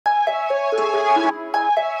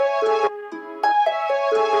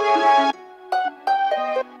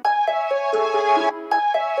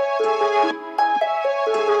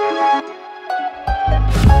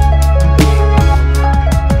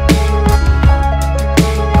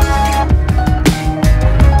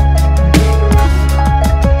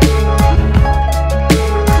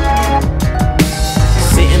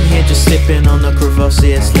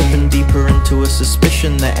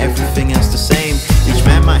that everything else the same. Each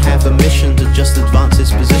man might have a mission to just advance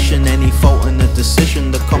his position. Any fault in the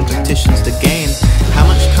decision, the competition's the gain. How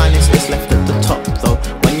much kindness is left at the top though,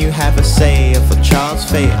 when you have a say of a child's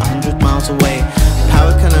fate 100 miles away?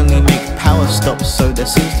 Power can only make power stop, so there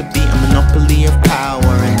seems to be a monopoly of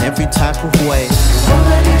power in every type of way. All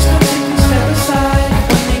that is completely step aside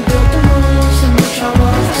when they build the rules in which our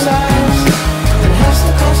world resides. It has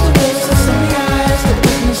the cost of business in the eyes that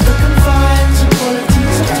witness the confines and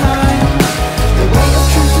qualities of time. The way of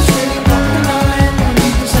truth is really not benign when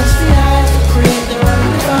you possess the eyes that create their own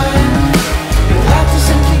divine. We'd like to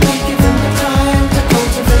simply be given the time to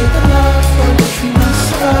cultivate the love for which we must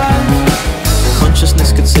survive. Consciousness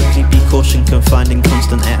could simply be caution, confined in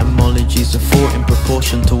constant etymologies of thought in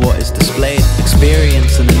proportion to what is displayed.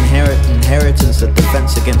 Experience and inheritance, a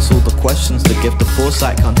defense against all the questions that give the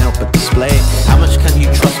foresight can't help but display. How much can you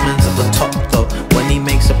trust man's at the top though, when he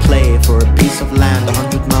makes a play for a piece of land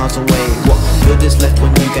 100 miles away? What good is left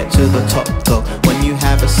when you get to the top though, when you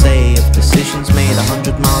have a say of decisions made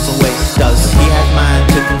 100 miles away? Does he have mind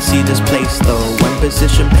to concede his place though, when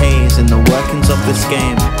position pays in the workings of this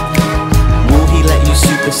game? Will he let you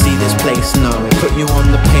supersede his place? No, put you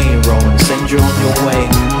on the payroll and send you on your way.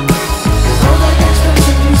 All that is can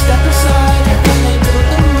simply step aside when they build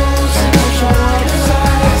the rules in which our world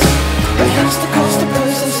resides. But hence the cost of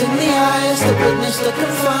persons in the eyes that witness the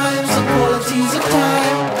confines and qualities of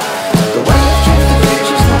time. The way of truth the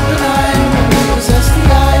future's not benign when we possess the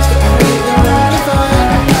eyes that create their own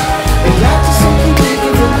divine. We'd like to simply be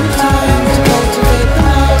given the time to cultivate the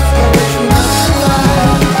love by which we must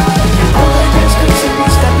survive. All that is can simply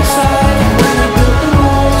step aside when they build the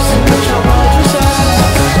rules in which our world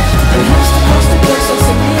resides. And hence the cost of persons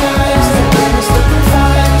in the eyes that witness the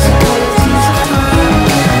confines and qualities of time.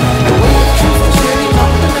 The way of truth is really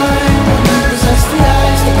not benign when we possess the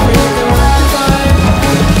eyes that create their own divine.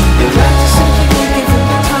 We'd like to simply be given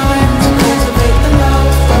the time to cultivate the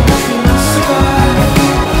love by which we must survive.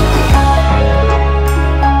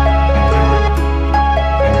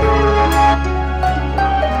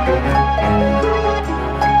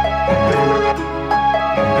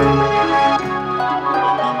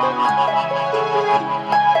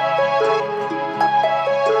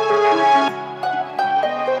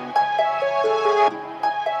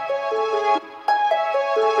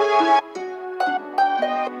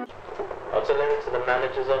 Artillery to the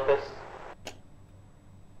manager's office.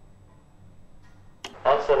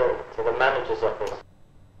 Artillery to the manager's office.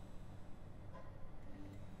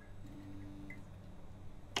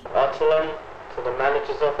 Artillery to the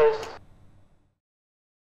manager's office.